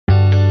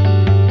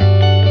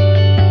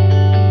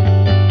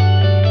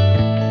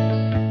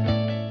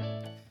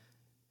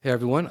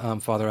everyone, I'm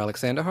Father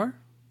Alexander,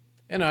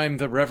 And I'm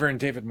the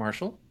Reverend David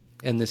Marshall.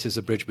 and this is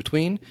A Bridge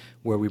Between,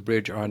 where we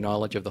bridge our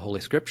knowledge of the Holy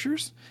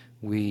Scriptures.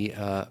 We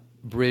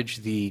bridge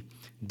the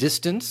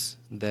distance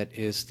that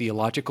is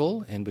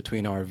theological and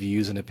between our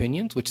views and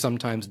opinions, which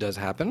sometimes does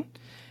happen.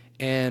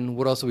 And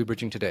what else are we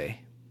bridging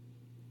today?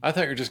 I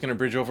thought you were just going to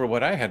bridge over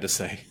what I had to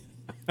say.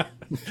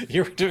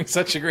 You were doing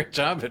such a great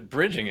job at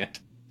bridging it.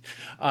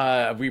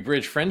 We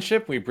bridge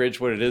friendship. We bridge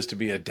what it is to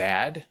be a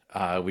dad.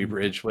 We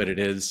bridge what it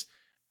is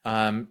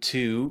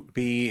to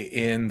be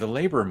in the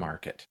labor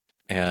market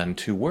and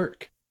to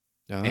work.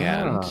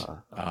 And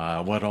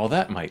what all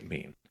that might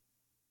mean.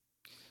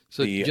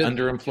 So the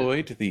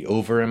underemployed, the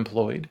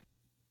overemployed.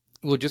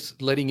 Well,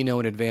 just letting you know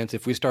in advance,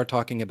 if we start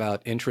talking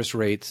about interest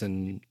rates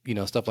and,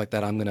 stuff like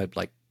that, I'm going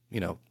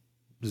to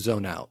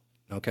zone out.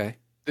 Okay.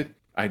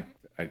 I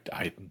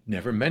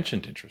never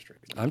mentioned interest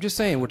rates. I'm just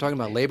saying, we're talking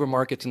about labor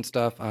markets and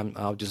stuff.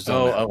 I'll just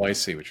zone out. Oh, I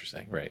see what you're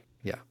saying. Right.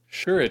 Yeah.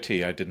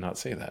 Surety. I did not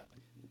say that.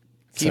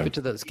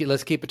 Let's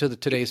keep it to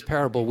today's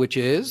parable, which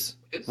is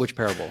which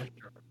parable?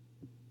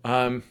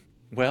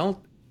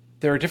 Well,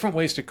 there are different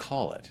ways to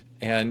call it,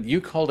 and you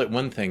called it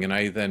one thing, and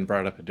I then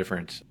brought up a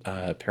different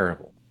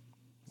parable.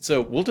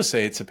 So we'll just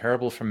say it's a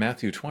parable from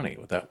Matthew 20.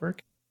 Would that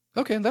work?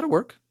 Okay, that'll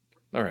work.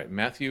 All right,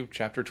 Matthew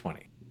chapter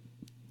 20.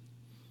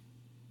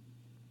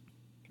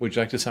 Would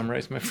you like to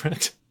summarize, my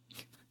friend?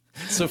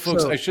 So,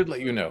 folks, I should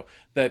let you know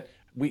that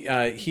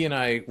he and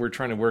I were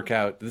trying to work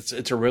out.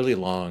 It's a really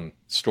long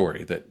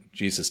story that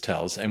Jesus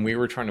tells, and we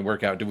were trying to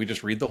work out: do we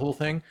just read the whole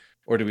thing,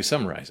 or do we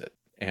summarize it?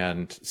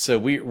 And so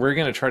we're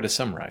going to try to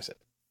summarize it.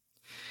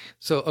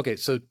 So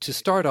to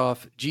start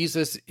off,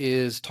 Jesus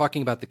is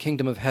talking about the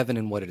kingdom of heaven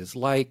and what it is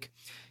like.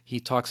 He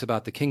talks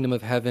about the kingdom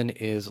of heaven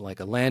is like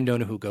a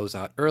landowner who goes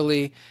out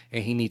early,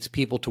 and he needs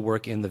people to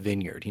work in the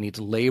vineyard. He needs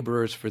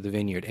laborers for the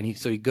vineyard. And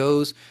so he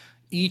goes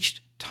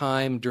each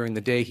time during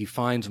the day, he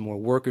finds more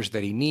workers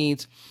that he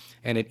needs.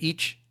 And at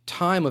each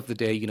time of the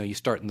day, you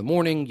start in the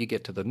morning, you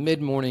get to the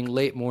mid-morning,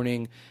 late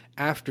morning,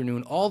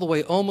 afternoon, all the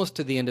way almost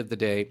to the end of the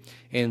day.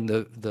 And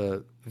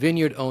the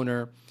vineyard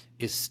owner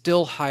is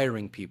still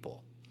hiring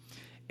people.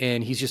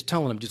 And he's just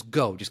telling them, just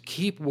go, just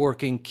keep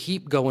working,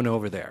 keep going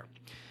over there.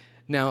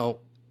 Now,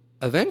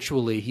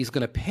 eventually, he's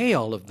going to pay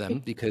all of them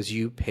because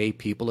you pay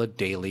people a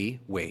daily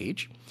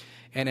wage.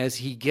 And as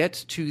he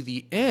gets to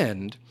the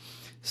end,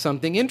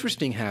 something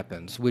interesting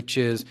happens, which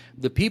is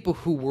the people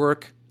who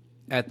work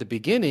at the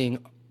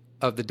beginning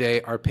of the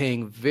day are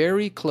paying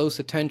very close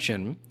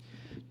attention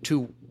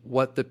to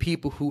what the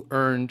people who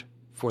earned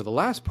for the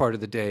last part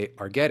of the day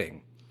are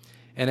getting.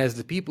 And as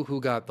the people who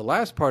got the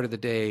last part of the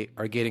day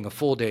are getting a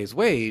full day's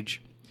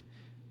wage,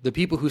 the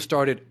people who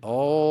started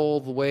all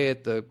the way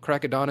at the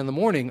crack of dawn in the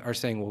morning are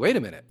saying, well, wait a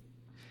minute.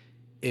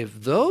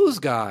 If those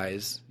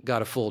guys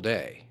got a full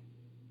day,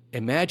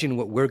 imagine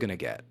what we're going to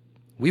get.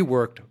 We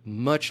worked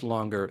much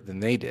longer than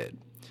they did.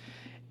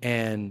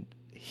 And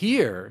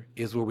here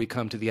is where we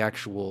come to the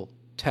actual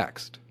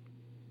text.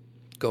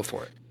 Go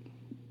for it.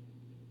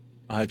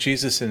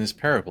 Jesus in his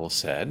parable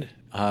said,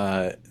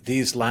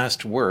 these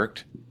last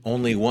worked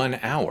only 1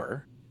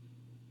 hour,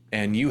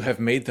 and you have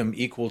made them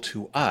equal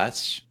to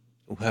us,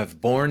 who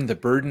have borne the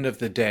burden of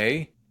the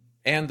day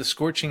and the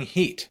scorching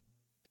heat.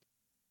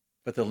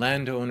 But the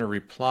landowner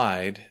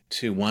replied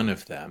to one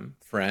of them,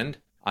 friend,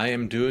 I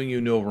am doing you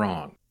no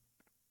wrong.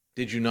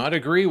 Did you not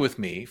agree with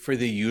me for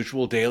the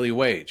usual daily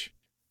wage?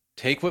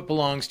 Take what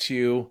belongs to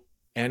you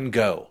and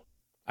go.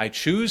 I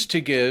choose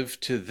to give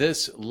to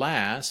this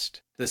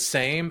last the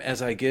same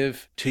as I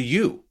give to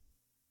you.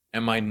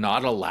 Am I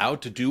not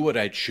allowed to do what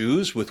I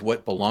choose with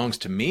what belongs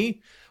to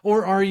me?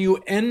 Or are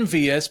you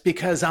envious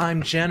because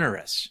I'm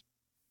generous?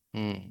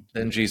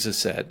 Then Jesus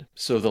said,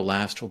 so the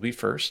last will be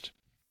first,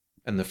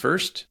 and the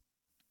first,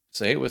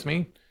 say it with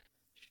me,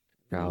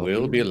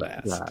 will be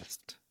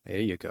last. There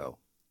you go.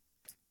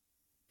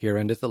 Here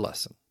endeth the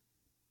lesson.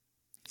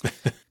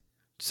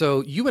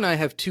 So you and I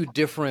have two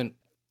different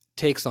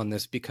takes on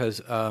this because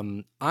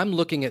I'm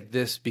looking at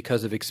this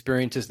because of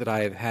experiences that I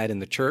have had in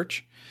the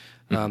church.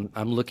 I'm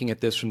looking at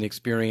this from the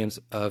experience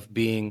of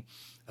being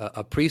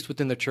a priest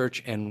within the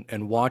church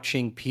and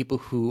watching people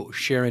who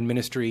share in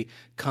ministry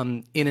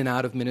come in and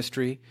out of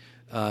ministry,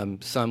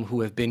 some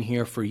who have been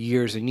here for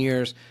years and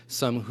years,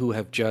 some who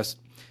have just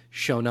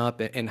shown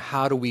up, and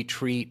how do we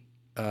treat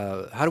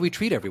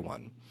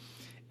everyone?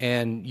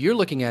 And you're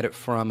looking at it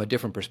from a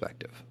different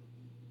perspective.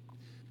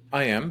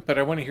 I am, but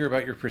I want to hear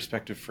about your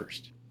perspective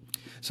first.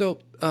 So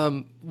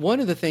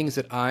one of the things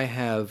that I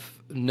have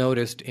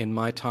noticed in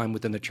my time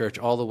within the church,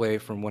 all the way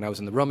from when I was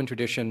in the Roman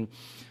tradition,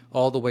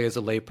 all the way as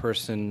a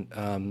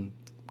layperson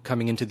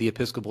coming into the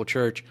Episcopal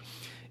Church,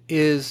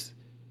 is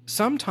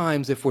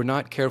sometimes if we're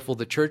not careful,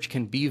 the church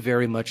can be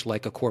very much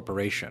like a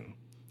corporation.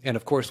 And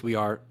of course, we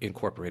are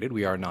incorporated.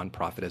 We are a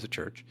nonprofit as a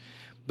church.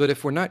 But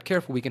if we're not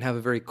careful, we can have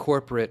a very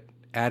corporate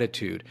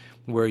attitude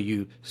where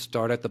you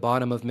start at the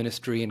bottom of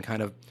ministry and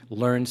kind of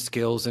learn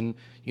skills and,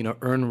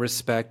 earn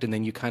respect, and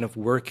then you kind of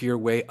work your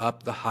way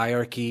up the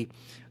hierarchy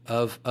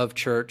of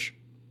church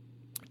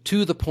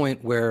to the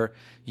point where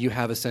you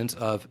have a sense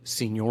of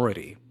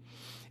seniority.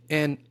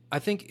 And I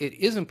think it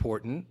is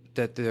important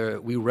that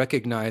we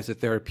recognize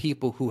that there are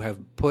people who have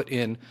put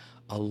in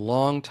a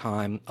long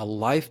time, a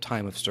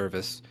lifetime of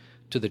service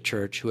to the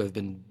church, who have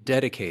been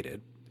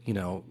dedicated,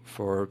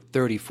 for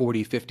 30,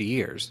 40, 50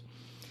 years.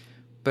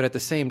 But at the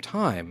same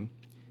time,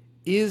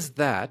 is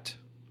that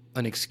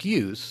an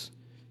excuse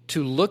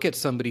to look at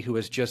somebody who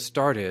has just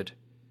started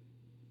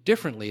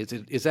differently?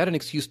 Is that an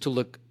excuse to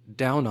look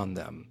down on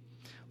them,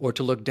 or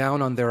to look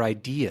down on their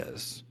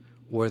ideas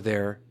or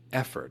their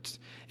efforts?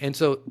 And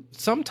so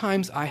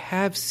sometimes I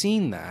have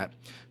seen that,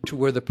 to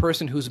where the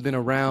person who's been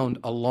around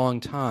a long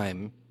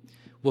time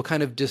will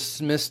kind of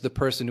dismiss the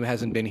person who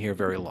hasn't been here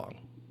very long.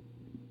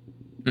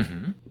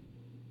 Mm-hmm.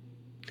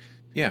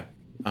 Yeah,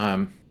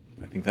 I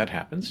think that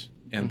happens.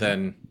 And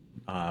then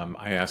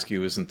I ask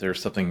you, isn't there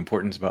something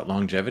important about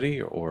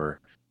longevity, or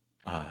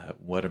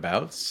what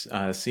about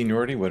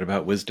seniority? What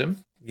about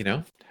wisdom?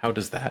 How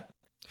does that?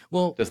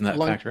 Well, doesn't that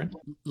factor in?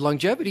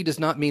 Longevity does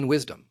not mean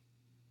wisdom.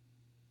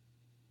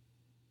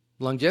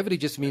 Longevity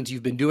just means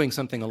you've been doing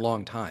something a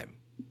long time.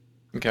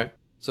 Okay.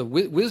 So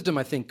wisdom,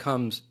 I think,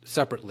 comes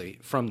separately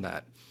from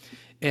that.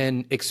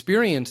 And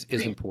experience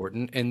is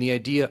important. And the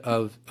idea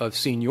of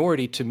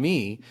seniority, to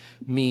me,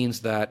 means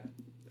that,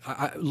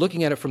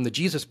 looking at it from the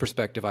Jesus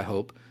perspective, I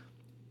hope,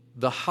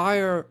 the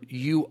higher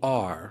you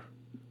are,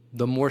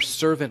 the more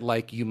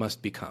servant-like you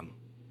must become.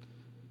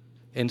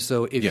 And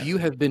so if you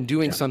have been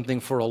doing something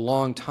for a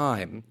long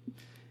time,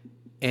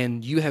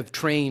 and you have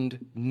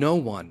trained no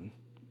one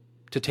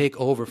to take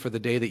over for the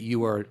day that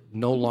you are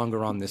no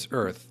longer on this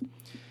earth,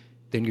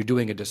 then you're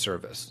doing a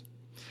disservice.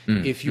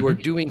 If you are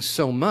doing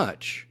so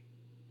much,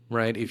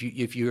 right,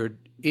 if you're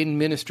in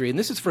ministry, and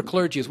this is for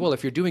clergy as well,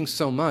 if you're doing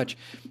so much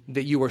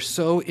that you are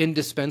so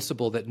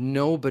indispensable that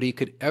nobody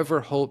could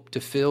ever hope to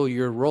fill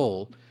your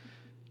role,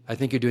 I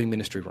think you're doing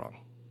ministry wrong.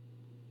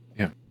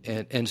 Yeah.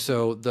 And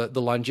so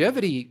the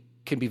longevity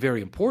can be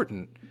very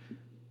important,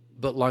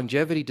 but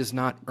longevity does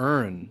not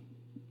earn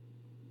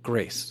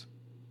grace.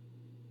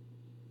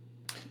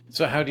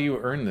 So how do you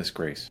earn this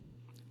grace?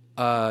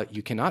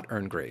 You cannot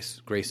earn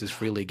grace. Grace is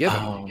freely given.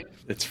 Oh,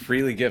 it's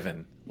freely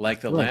given. Like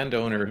the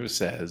landowner who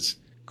says,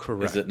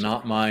 correct, is it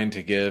not mine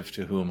to give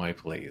to whom I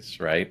please,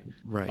 right?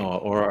 Right.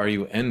 Or are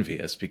you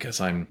envious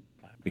because I'm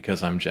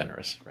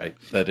generous, right?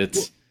 That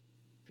it's,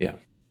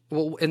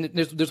 Well, and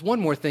there's one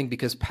more thing,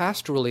 because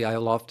pastorally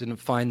I'll often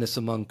find this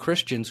among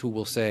Christians who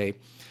will say,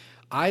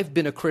 I've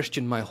been a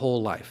Christian my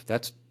whole life.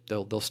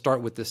 They'll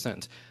start with this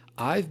sentence.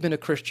 I've been a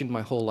Christian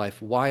my whole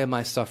life. Why am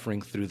I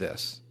suffering through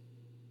this?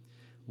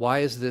 Why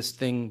is this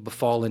thing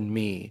befallen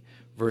me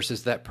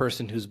versus that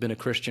person who's been a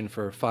Christian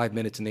for 5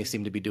 minutes and they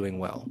seem to be doing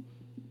well?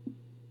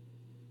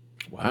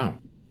 Wow.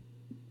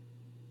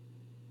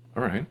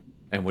 All right.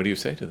 And what do you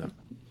say to them?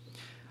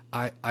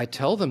 I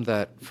tell them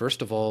that,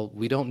 first of all,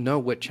 we don't know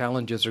what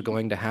challenges are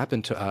going to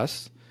happen to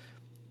us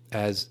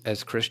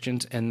as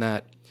Christians, and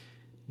that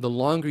the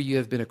longer you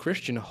have been a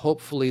Christian,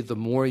 hopefully the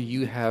more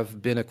you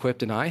have been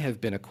equipped, and I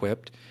have been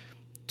equipped,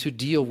 to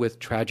deal with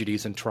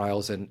tragedies and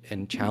trials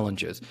and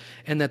challenges.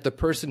 And that the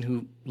person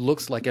who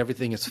looks like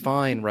everything is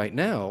fine right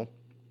now,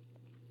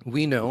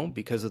 we know,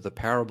 because of the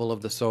parable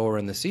of the sower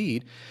and the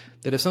seed,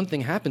 that if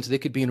something happens, they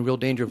could be in real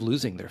danger of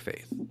losing their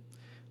faith.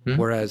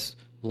 Whereas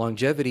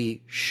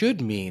longevity should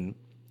mean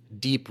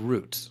deep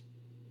roots.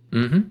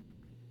 Mm-hmm.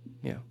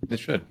 Yeah. It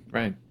should,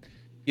 right.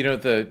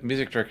 The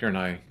music director and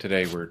I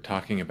today were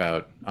talking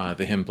about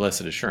the hymn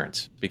Blessed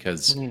Assurance,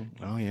 because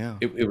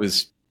it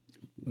was,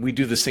 we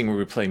do this thing where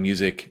we play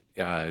music,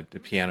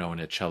 the piano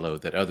and a cello,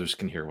 that others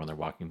can hear when they're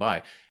walking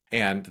by.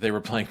 And they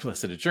were playing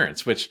Blessed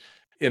Assurance, which,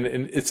 and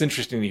it's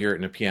interesting to hear it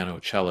in a piano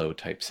cello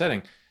type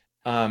setting.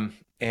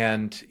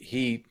 And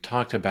he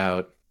talked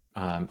about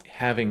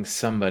having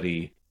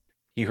somebody,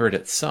 he heard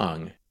it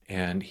sung,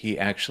 and he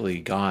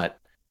actually got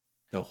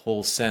the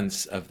whole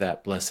sense of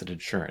that blessed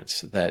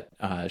assurance, that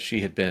she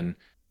had been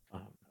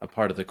a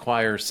part of the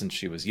choir since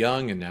she was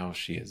young, and now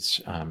she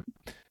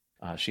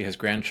has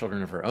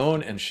grandchildren of her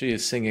own, and she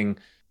is singing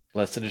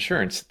blessed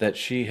assurance, that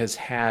she has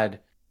had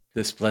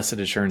this blessed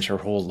assurance her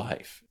whole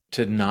life,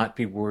 to not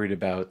be worried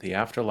about the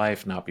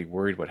afterlife, not be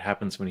worried what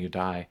happens when you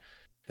die,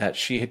 that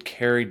she had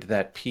carried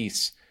that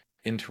peace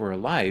into her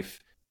life,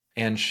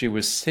 and she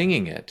was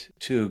singing it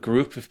to a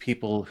group of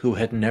people who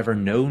had never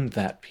known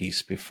that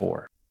peace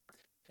before,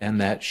 and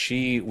that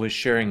she was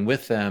sharing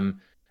with them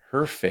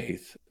her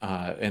faith,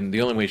 and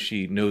the only way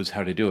she knows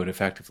how to do it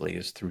effectively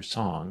is through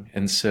song.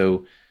 And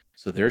so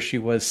there she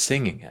was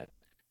singing it,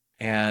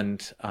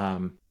 and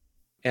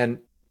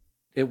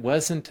it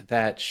wasn't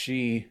that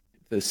she,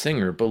 the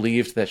singer,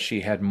 believed that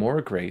she had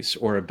more grace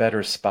or a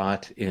better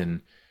spot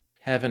in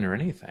heaven or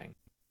anything.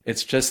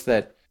 It's just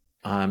that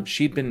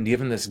she'd been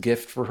given this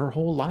gift for her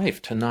whole life,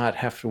 to not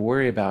have to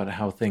worry about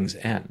how things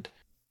end,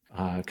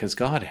 because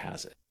God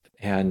has it,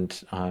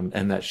 and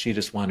that she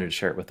just wanted to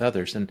share it with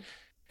others.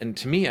 And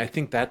to me, I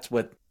think that's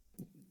what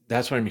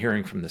I'm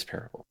hearing from this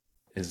parable,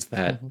 is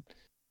that,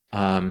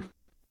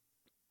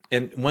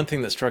 and one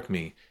thing that struck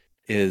me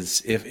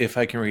is, if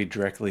I can read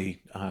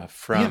directly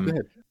from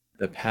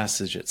the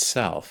passage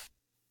itself,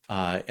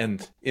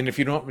 And if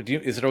you don't,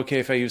 is it okay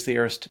if I use the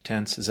aorist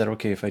tense? Is that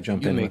okay if I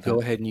jump You in may with go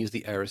that? ahead and use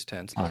the aorist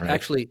tense. All right.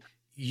 Actually,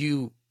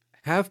 you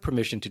have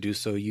permission to do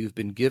so. You've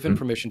been given Mhm.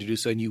 permission to do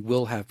so, and you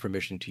will have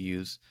permission to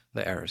use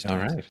the aorist All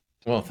tense. right.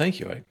 Well, thank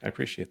you. I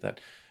appreciate that.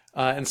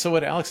 And so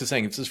what Alex is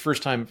saying, it's his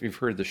first time if you've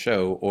heard the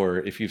show, or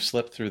if you've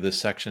slept through this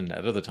section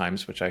at other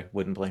times, which I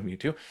wouldn't blame you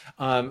to,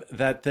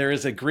 that there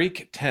is a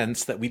Greek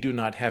tense that we do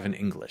not have in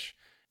English.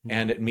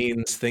 And it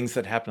means things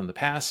that happened in the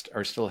past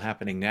are still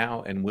happening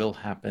now and will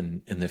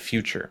happen in the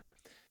future.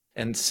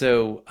 And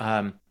so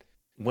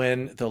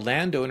when the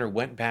landowner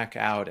went back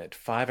out at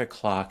 5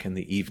 o'clock in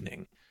the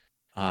evening,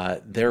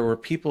 there were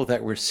people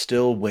that were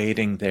still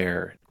waiting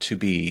there to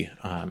be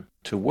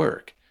to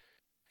work.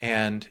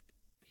 And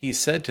he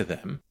said to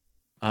them,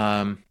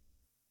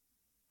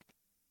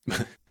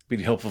 it'd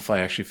be helpful if I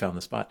actually found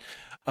the spot.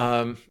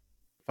 5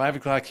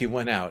 o'clock, he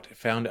went out,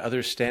 found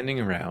others standing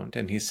around,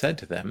 and he said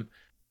to them,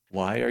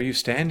 "Why are you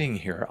standing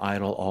here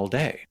idle all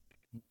day?"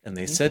 And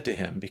they said to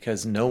him,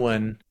 "Because no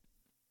one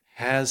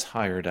has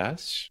hired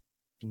us,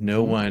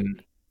 no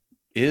one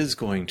is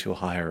going to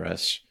hire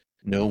us,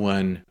 no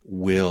one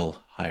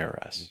will hire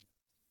us."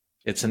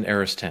 It's an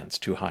aorist tense,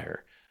 to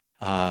hire.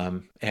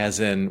 As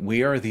in,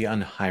 we are the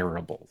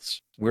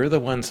unhirables. We're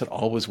the ones that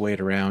always wait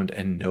around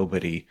and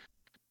nobody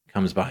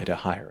comes by to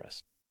hire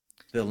us.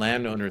 The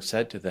landowner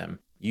said to them,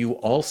 "You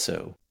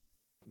also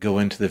go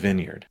into the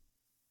vineyard."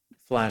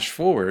 Flash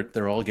forward,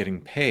 they're all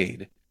getting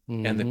paid.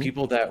 And the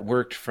people that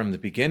worked from the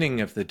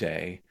beginning of the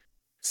day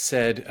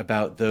said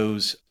about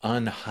those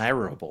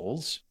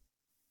unhirables,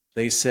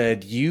 they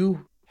said,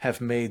 "You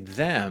have made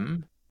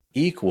them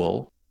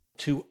equal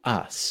to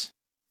us."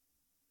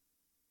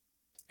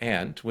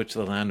 And which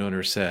the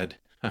landowner said,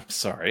 "I'm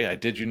sorry, I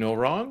did you no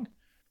wrong?"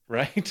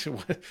 Right?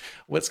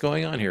 What's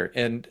going on here?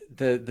 And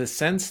the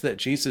sense that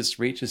Jesus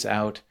reaches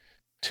out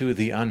to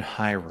the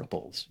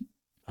unhirables,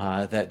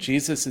 that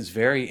Jesus is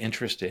very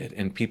interested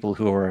in people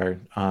who are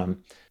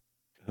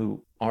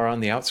on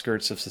the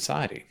outskirts of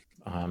society,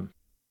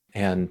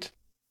 and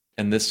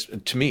this,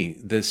 to me,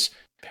 this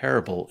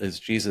parable is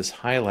Jesus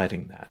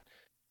highlighting that.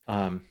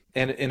 And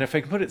if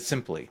I can put it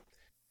simply,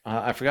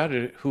 I forgot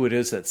who it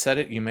is that said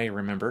it. You may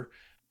remember.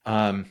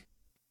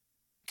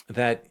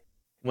 That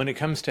when it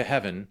comes to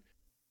heaven,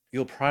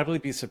 you'll probably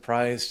be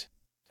surprised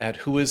at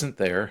who isn't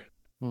there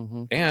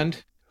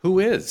and who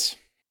is.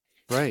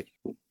 Right.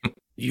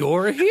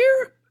 You're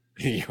here?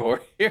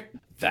 You're here?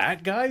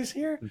 That guy's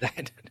here?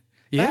 That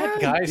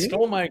Guy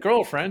stole my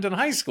girlfriend in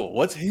high school.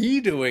 What's he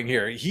doing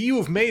here?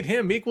 You've made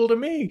him equal to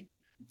me.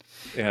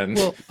 And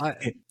well,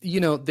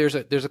 there's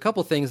a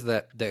couple things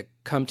that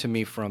come to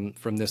me from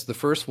this. The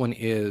first one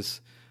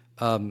is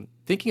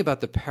thinking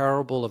about the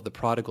parable of the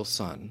prodigal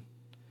son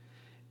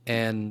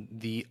and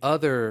the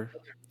other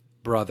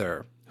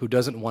brother who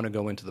doesn't want to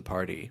go into the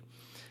party.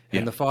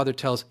 And the father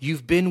tells,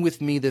 "You've been with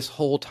me this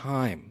whole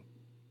time.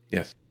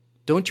 Yes.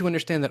 Don't you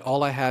understand that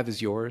all I have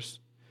is yours?"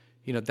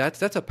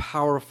 That's a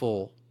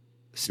powerful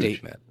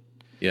statement.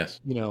 Yes.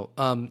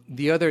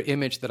 The other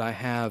image that I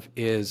have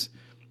is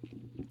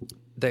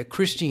that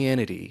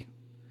Christianity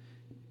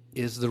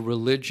is the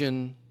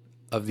religion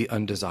of the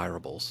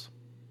undesirables.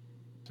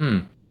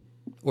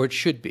 Or it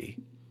should be.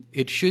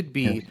 It should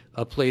be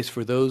a place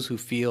for those who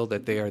feel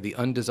that they are the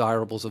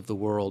undesirables of the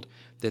world,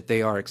 that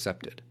they are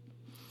accepted.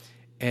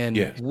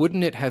 And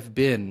wouldn't it have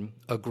been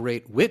a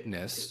great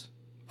witness?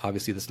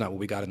 Obviously, that's not what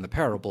we got in the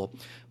parable.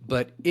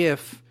 But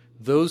if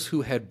those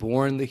who had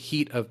borne the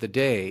heat of the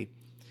day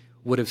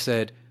would have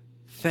said,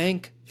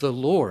 "Thank the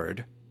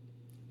Lord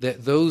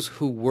that those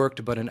who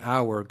worked but an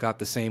hour got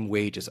the same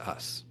wage as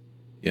us."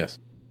 Yes.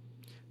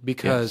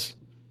 Because,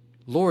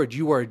 Lord,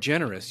 you are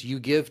generous. You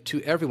give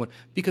to everyone.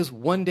 Because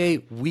one day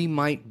we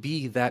might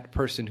be that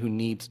person who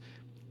needs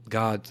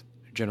God's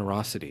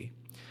generosity.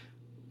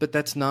 But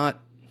that's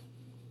not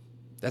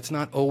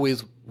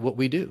always what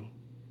we do.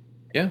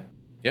 Yeah.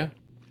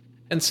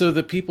 And so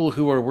the people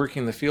who are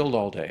working the field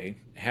all day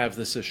have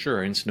this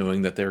assurance,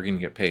 knowing that they're going to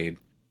get paid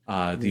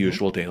the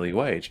usual daily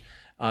wage.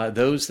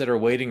 Those that are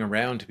waiting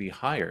around to be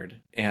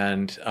hired,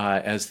 and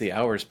as the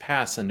hours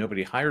pass and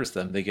nobody hires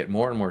them, they get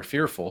more and more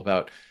fearful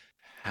about,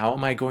 how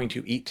am I going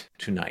to eat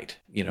tonight?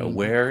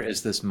 Where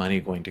is this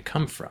money going to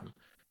come from?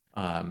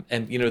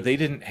 And they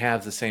didn't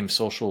have the same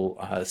social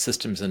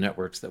systems and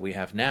networks that we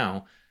have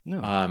now.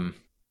 No.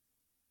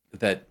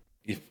 That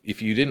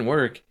if you didn't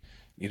work,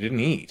 you didn't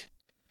eat.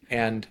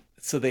 And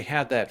so they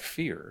had that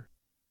fear.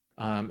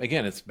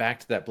 Again, it's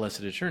back to that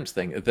blessed assurance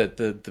thing, that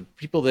the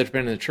people that have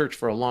been in the church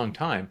for a long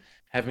time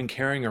have been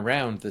carrying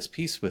around this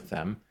peace with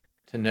them,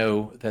 to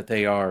know that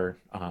they are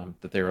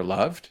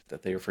loved,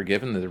 that they are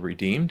forgiven, that they're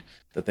redeemed,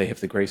 that they have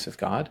the grace of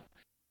God,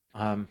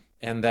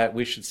 and that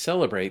we should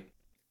celebrate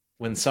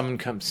when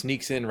someone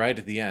sneaks in right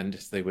at the end,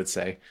 as they would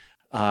say,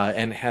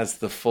 and has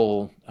the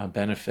full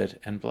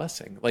benefit and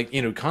blessing. Like,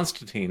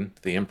 Constantine,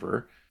 the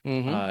emperor,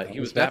 he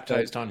was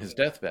baptized on his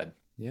deathbed.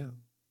 Yeah.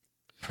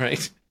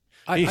 Right?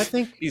 I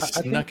think he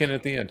snuck in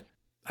at the end.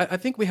 I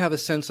think we have a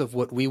sense of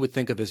what we would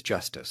think of as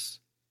justice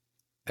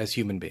as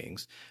human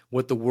beings.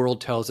 What the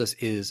world tells us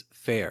is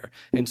fair.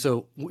 And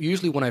so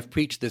usually when I've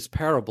preached this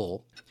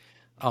parable,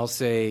 I'll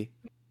say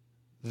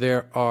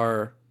there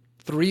are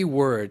three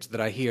words that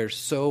I hear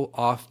so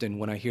often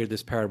when I hear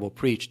this parable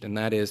preached, and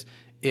that is,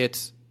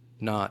 it's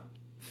not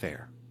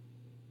fair.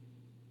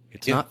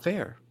 It's not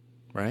fair,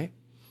 right?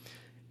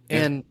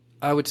 Yeah. And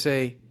I would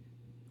say,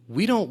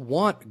 we don't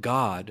want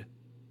God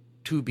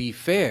to be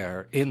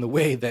fair in the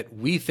way that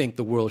we think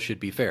the world should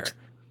be fair,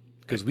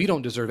 because we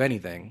don't deserve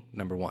anything,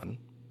 number one.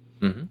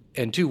 Mm-hmm.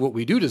 And two, what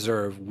we do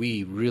deserve,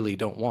 we really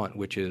don't want,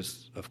 which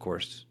is, of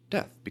course,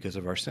 death because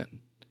of our sin.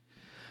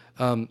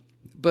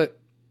 But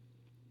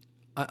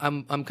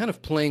I'm kind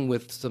of playing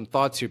with some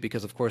thoughts here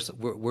because, of course,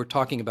 we're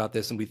talking about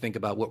this and we think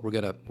about what we're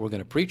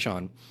gonna preach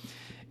on,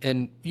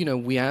 and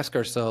we ask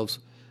ourselves,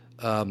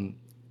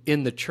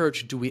 in the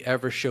church, do we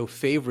ever show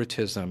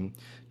favoritism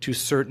to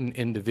certain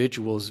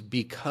individuals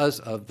because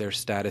of their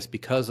status,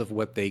 because of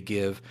what they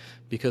give,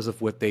 because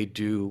of what they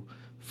do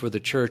for the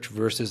church,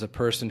 versus a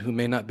person who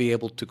may not be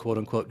able to, quote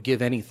unquote,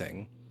 give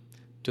anything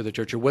to the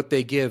church, or what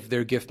they give,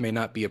 their gift may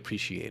not be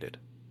appreciated?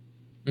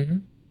 Mm-hmm.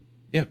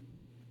 Yeah.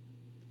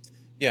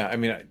 Yeah, I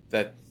mean,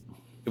 that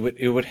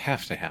it would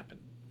have to happen.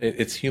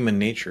 It's human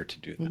nature to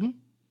do that. Mm-hmm.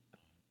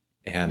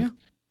 And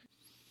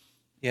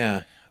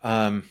yeah.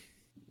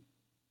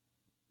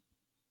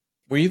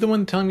 Were you the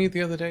one telling me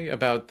the other day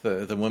about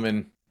the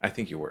woman? I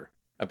think you were,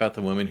 about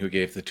the woman who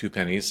gave the 2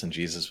 pennies, and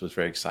Jesus was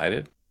very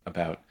excited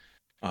about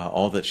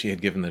all that she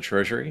had given the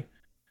treasury,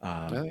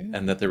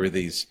 and that there were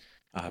these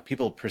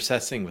people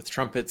processing with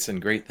trumpets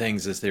and great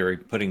things as they were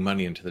putting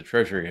money into the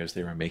treasury, as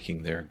they were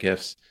making their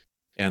gifts.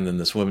 And then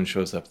this woman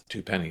shows up with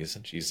 2 pennies,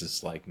 and Jesus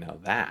is like, now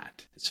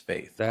that is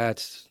faith.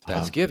 That's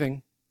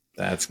giving.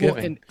 That's giving.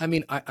 Well, and I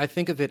mean, I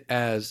think of it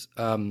as,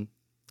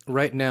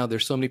 right now,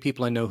 there's so many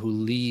people I know who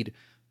lead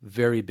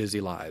very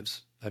busy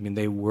lives. I mean,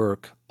 they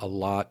work a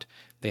lot.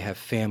 They have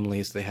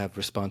families. They have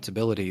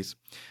responsibilities.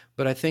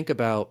 But I think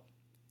about,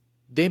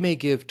 they may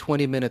give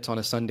 20 minutes on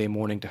a Sunday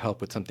morning to help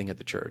with something at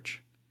the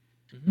church.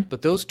 Mm-hmm.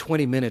 But those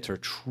 20 minutes are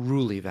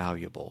truly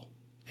valuable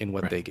in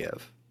what they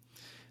give.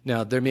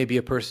 Now, there may be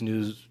a person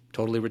who's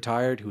totally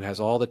retired, who has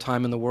all the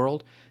time in the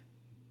world.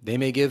 They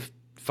may give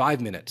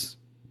 5 minutes.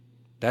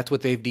 That's what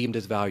they've deemed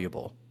as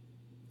valuable,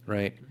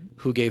 right? Mm-hmm.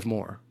 Who gave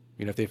more?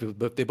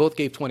 If they both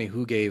gave 20,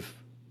 who gave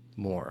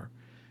more?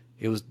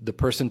 It was the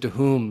person to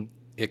whom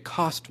it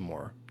cost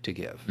more to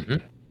give.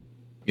 Mm-hmm.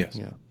 Yes.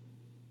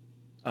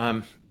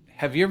 Yeah.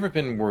 Have you ever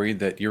been worried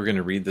that you're going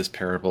to read this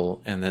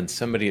parable and then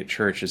somebody at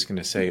church is going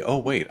to say, oh,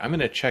 wait, I'm going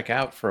to check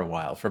out for a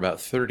while, for about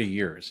 30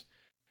 years,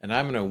 and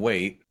I'm going to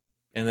wait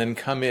and then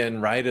come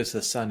in right as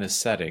the sun is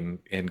setting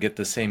and get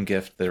the same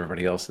gift that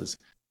everybody else is?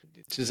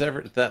 Does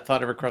that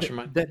thought ever cross your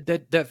mind?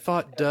 That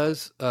thought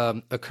does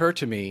occur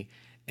to me,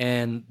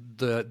 and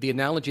the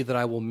analogy that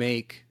I will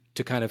make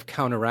to kind of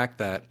counteract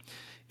that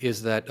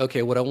is that,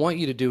 okay, what I want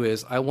you to do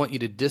is, I want you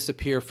to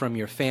disappear from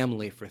your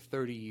family for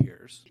 30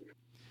 years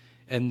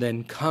and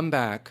then come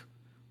back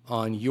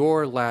on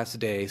your last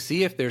day,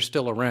 see if they're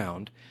still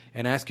around,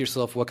 and ask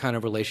yourself what kind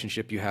of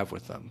relationship you have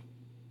with them.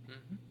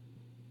 Mm-hmm.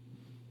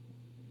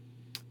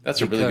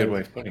 That's a really good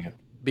way of putting it.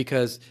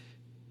 Because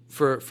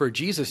for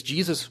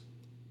Jesus,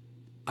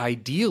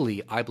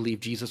 ideally, I believe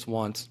Jesus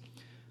wants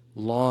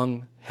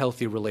long,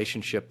 healthy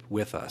relationship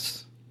with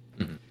us.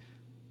 Mm-hmm.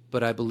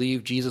 But I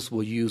believe Jesus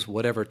will use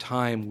whatever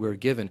time we're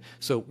given.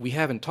 So we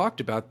haven't talked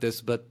about this,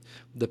 but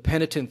the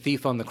penitent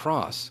thief on the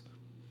cross,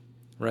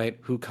 right,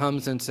 who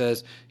comes and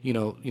says,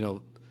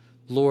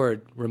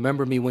 Lord,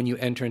 remember me when you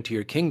enter into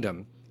your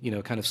kingdom,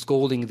 kind of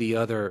scolding the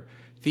other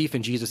thief.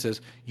 And Jesus says,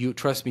 you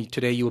trust me,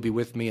 today you will be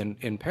with me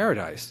in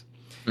paradise.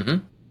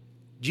 Mm-hmm.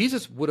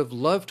 Jesus would have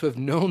loved to have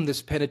known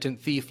this penitent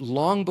thief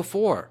long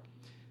before.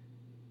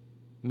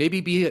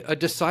 Maybe be a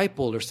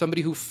disciple or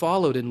somebody who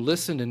followed and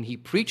listened, and he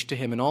preached to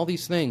him and all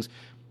these things.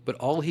 But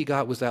all he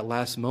got was that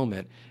last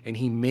moment, and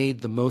he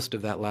made the most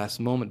of that last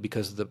moment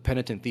because the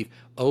penitent thief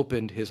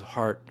opened his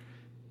heart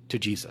to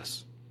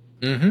Jesus.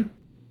 Mm-hmm.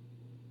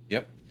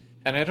 Yep.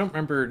 And I don't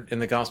remember in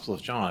the Gospel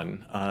of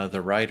John,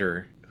 the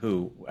writer,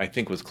 who I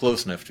think was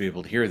close enough to be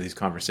able to hear these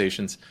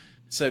conversations,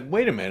 said,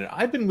 wait a minute,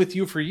 I've been with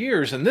you for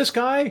years, and this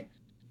guy,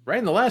 right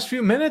in the last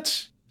few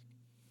minutes,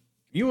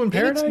 you in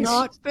paradise? It's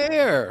not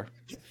fair.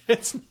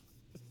 It's not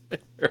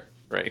fair.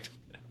 Right.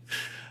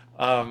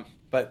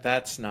 But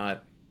that's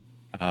not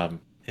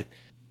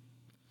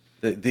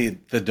the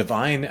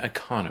divine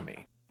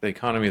economy, the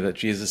economy that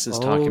Jesus is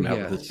talking about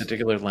with this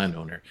particular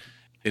landowner.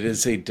 It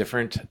is a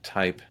different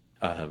type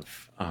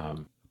of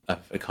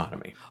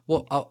economy.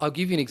 Well, I'll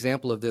give you an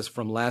example of this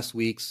from last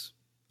week's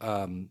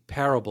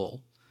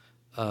parable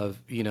of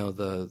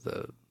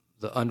the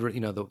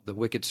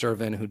wicked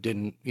servant who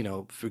didn't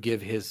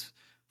forgive his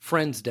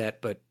friend's debt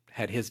but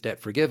had his debt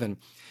forgiven.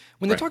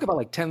 When they talk about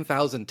like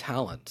 10,000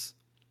 talents,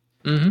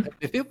 mm-hmm.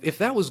 if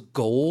that was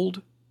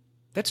gold,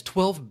 that's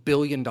 $12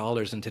 billion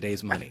in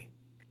today's money.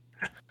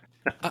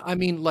 I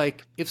mean,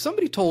 like, if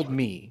somebody told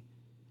me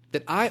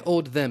that I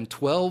owed them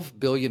 $12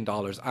 billion,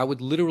 I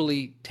would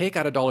literally take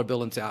out a dollar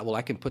bill and say, well,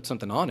 I can put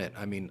something on it.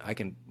 I mean, I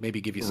can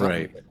maybe give you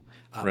something. Right.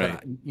 Right.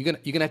 But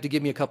you're gonna have to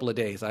give me a couple of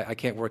days. I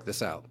can't work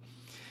this out.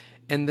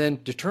 And then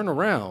to turn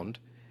around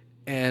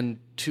and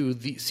to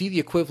see the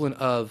equivalent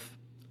of,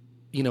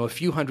 a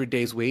few hundred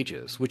days'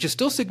 wages, which is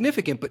still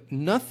significant, but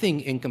nothing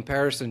in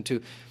comparison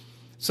to.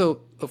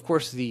 So, of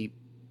course, the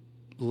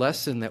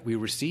lesson that we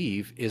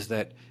receive is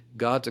that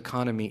God's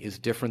economy is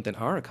different than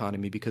our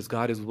economy because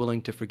God is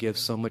willing to forgive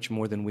so much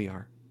more than we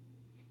are.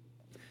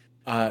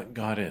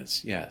 God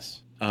is,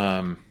 yes.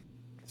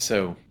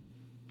 So,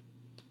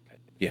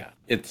 yeah,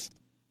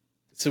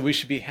 so we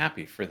should be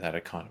happy for that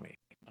economy,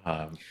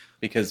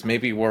 because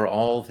maybe we're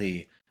all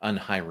the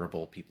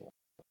unhirable people.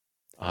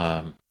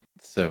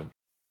 So,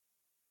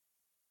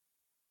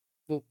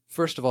 well,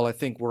 first of all, I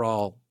think we're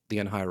all the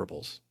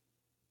unhirables.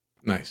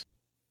 Nice.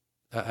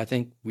 I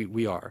think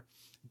we are.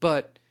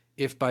 But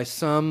if by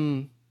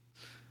some,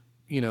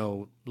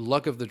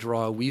 luck of the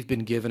draw, we've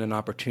been given an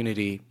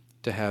opportunity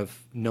to have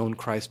known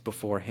Christ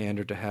beforehand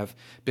or to have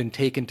been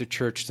taken to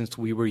church since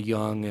we were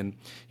young and,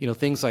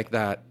 things like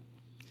that,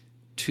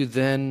 to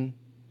then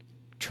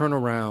turn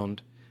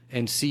around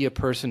and see a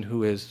person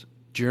who is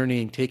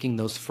journeying, taking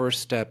those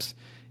first steps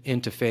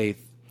into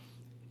faith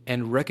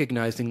and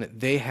recognizing that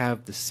they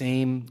have the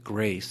same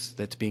grace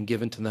that's being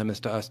given to them as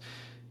to us,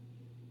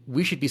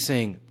 we should be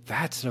saying,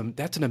 that's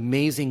an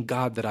amazing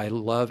God that I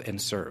love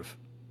and serve.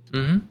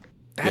 Mm-hmm.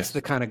 That's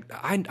the kind of,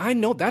 I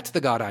know that's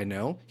the God I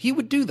know. He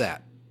would do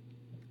that.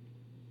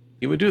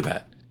 He would do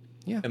that.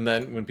 Yeah. And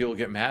then when people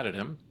get mad at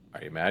him,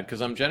 are you mad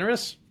because I'm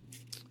generous?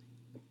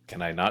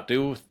 Can I not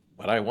do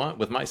what I want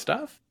with my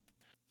stuff?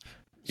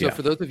 So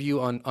for those of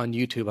you on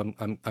YouTube,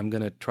 I'm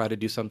going to try to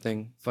do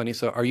something funny.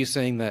 So are you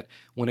saying that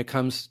when it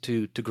comes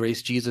to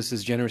grace, Jesus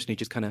is generous and he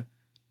just kind of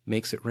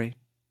makes it rain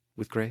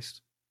with grace?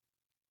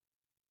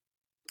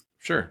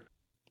 Sure.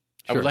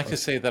 I would like to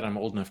say that I'm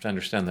old enough to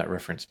understand that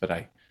reference, but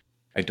I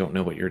don't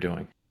know what you're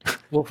doing.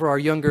 Well, for our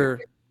younger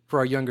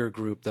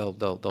group, they'll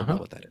know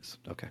what that is.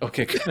 Okay.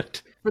 Okay, good.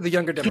 For the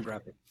younger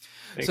demographic.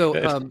 So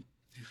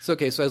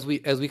as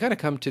we kind of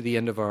come to the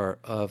end of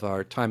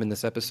our time in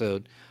this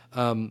episode,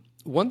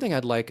 one thing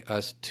I'd like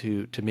us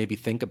to maybe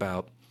think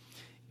about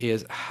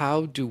is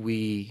how do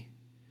we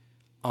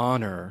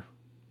honor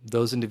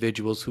those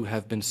individuals who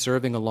have been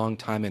serving a long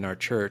time in our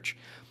church,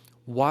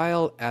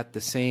 while at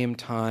the same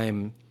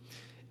time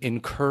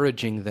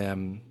encouraging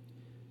them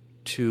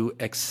to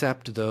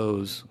accept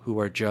those who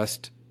are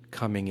just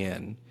coming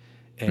in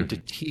and to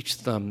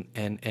teach them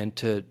and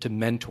to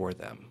mentor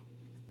them.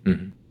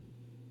 Mm-hmm.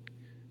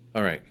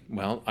 All right.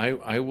 Well,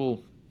 I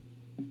will.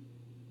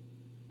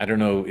 I don't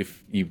know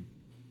if you.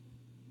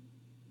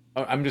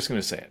 I'm just going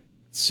to say it.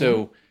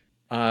 So,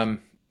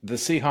 the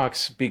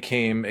Seahawks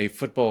became a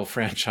football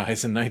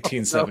franchise in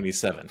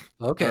 1977.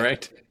 Okay. All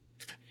right.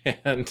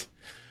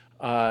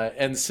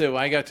 And so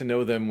I got to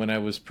know them when I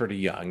was pretty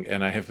young,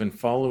 and I have been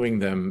following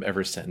them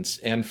ever since.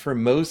 And for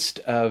most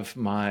of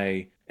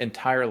my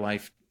entire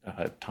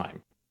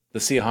lifetime, the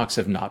Seahawks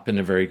have not been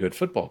a very good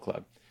football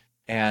club.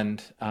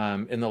 And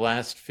in the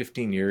last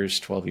 15 years,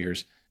 12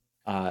 years,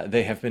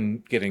 they have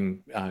been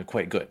getting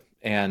quite good.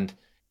 And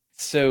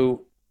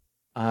so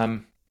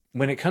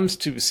when it comes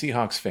to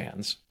Seahawks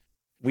fans,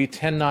 we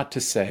tend not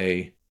to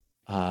say,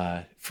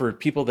 for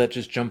people that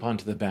just jump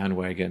onto the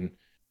bandwagon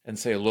and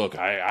say, look,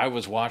 I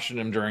was watching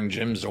him during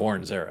Jim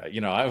Zorn's era.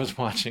 I was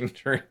watching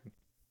during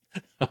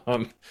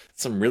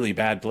some really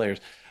bad players.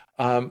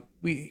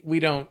 We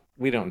don't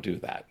do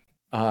that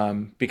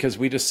because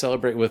we just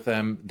celebrate with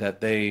them that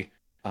they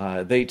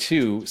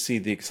too see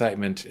the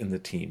excitement in the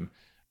team.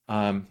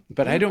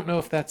 But I don't know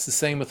if that's the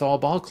same with all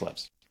ball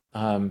clubs.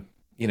 I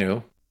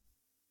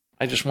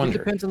just wonder.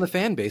 It depends on the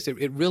fan base.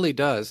 It really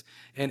does.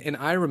 And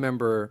I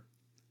remember,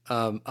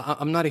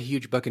 I'm not a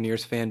huge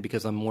Buccaneers fan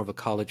because I'm more of a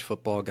college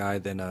football guy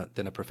than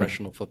a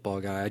professional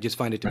football guy. I just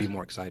find it to be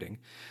more exciting.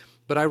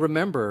 But I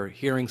remember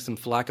hearing some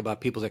flack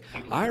about people like,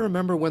 I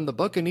remember when the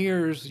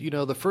Buccaneers,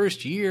 the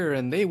first year,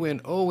 and they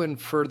went 0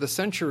 for the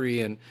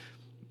century and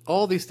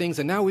all these things.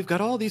 And now we've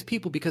got all these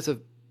people because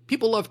of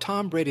people love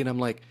Tom Brady. And I'm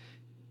like,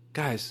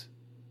 guys,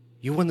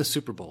 you won the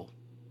Super Bowl.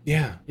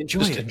 Yeah.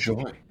 Enjoy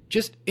it.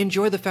 Just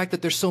enjoy the fact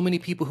that there's so many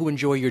people who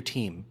enjoy your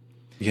team.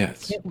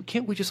 Yes.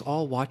 Can't we just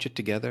all watch it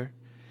together?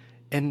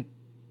 And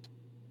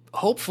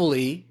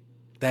hopefully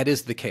that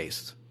is the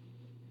case.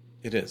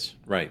 It is,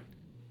 right.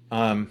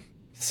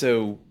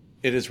 So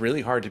it is really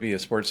hard to be a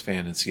sports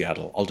fan in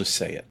Seattle. I'll just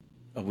say it.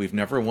 We've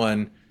never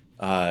won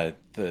the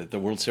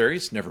World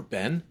Series, never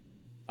been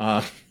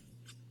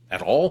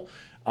at all.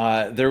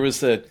 There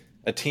was a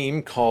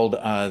team called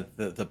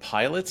the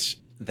Pilots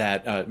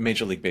that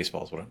Major League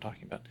Baseball is what I'm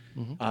talking about.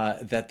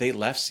 Mm-hmm. That they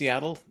left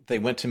Seattle, they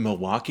went to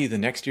Milwaukee. The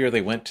next year,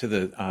 they went to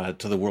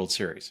the World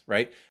Series.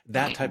 Right,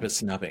 that type of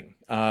snubbing.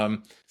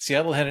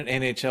 Seattle had an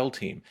NHL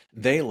team.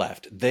 They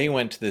left. They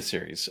went to the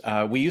series.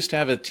 We used to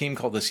have a team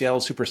called the Seattle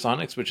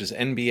Supersonics, which is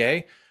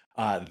NBA.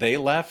 They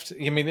left.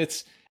 I mean,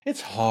 it's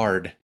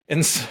hard,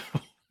 and so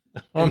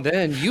and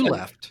then you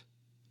left.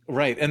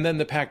 Right, and then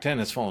the Pac-10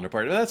 has fallen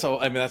apart. That's all.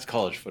 I mean, that's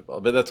college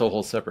football, but that's a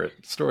whole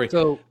separate story.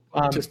 So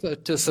Um,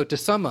 to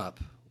sum up,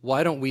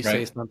 why don't we say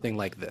right. something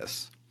like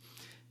this?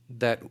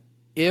 That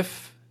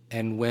if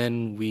and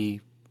when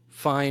we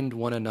find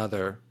one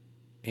another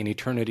in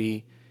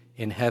eternity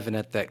in heaven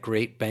at that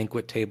great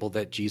banquet table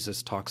that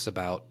Jesus talks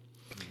about,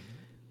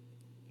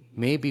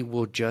 maybe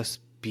we'll just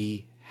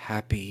be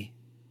happy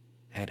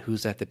at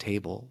who's at the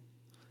table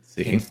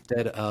See,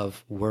 instead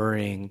of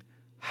worrying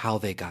how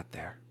they got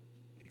there.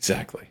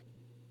 exactly.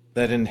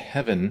 That in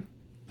heaven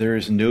there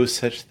is no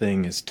such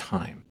thing as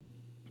time.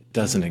 It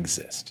doesn't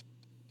exist.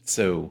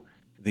 So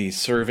the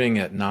serving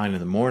at 9 in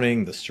the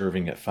morning, the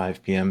serving at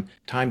 5 p.m.,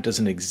 time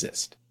doesn't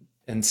exist.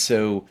 And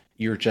so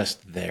you're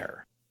just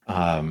there,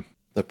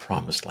 the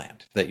promised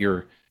land, that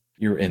you're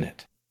in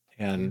it.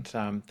 And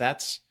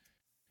that's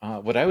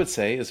what I would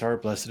say is our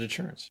blessed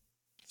assurance.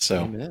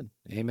 So, Amen.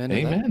 Amen to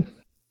that. amen.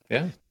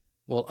 Yeah.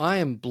 Well, I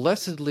am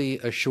blessedly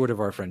assured of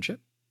our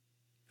friendship,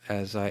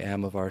 as I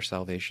am of our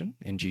salvation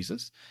in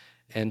Jesus.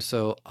 And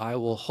so I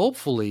will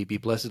hopefully be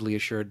blessedly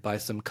assured by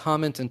some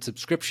comments and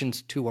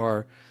subscriptions to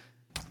our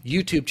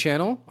YouTube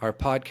channel, our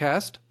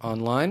podcast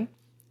online.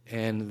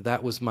 And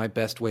that was my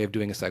best way of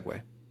doing a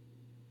segue.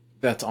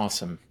 That's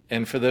awesome.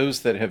 And for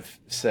those that have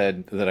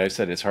said that I've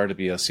said it's hard to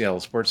be a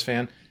Seattle sports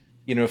fan,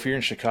 if you're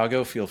in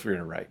Chicago, feel free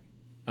to write.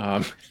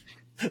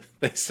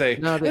 They say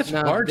it's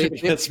hard to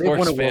be a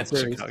sports fan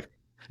in Chicago.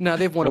 No,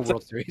 they've won a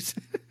World Series.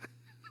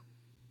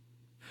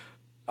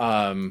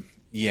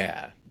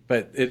 Yeah,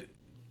 but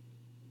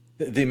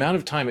the amount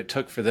of time it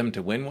took for them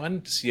to win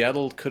one,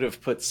 Seattle could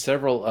have put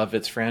several of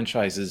its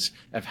franchises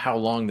of how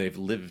long they've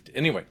lived.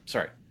 Anyway,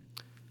 sorry.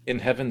 In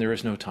heaven, there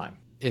is no time.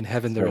 In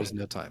heaven, there is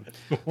no time.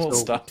 We'll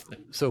stop there.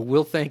 So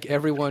we'll thank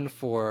everyone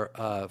for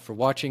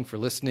watching, for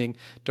listening.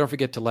 Don't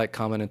forget to like,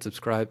 comment, and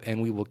subscribe,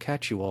 and we will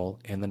catch you all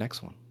in the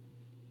next one.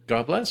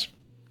 God bless.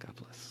 God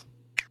bless.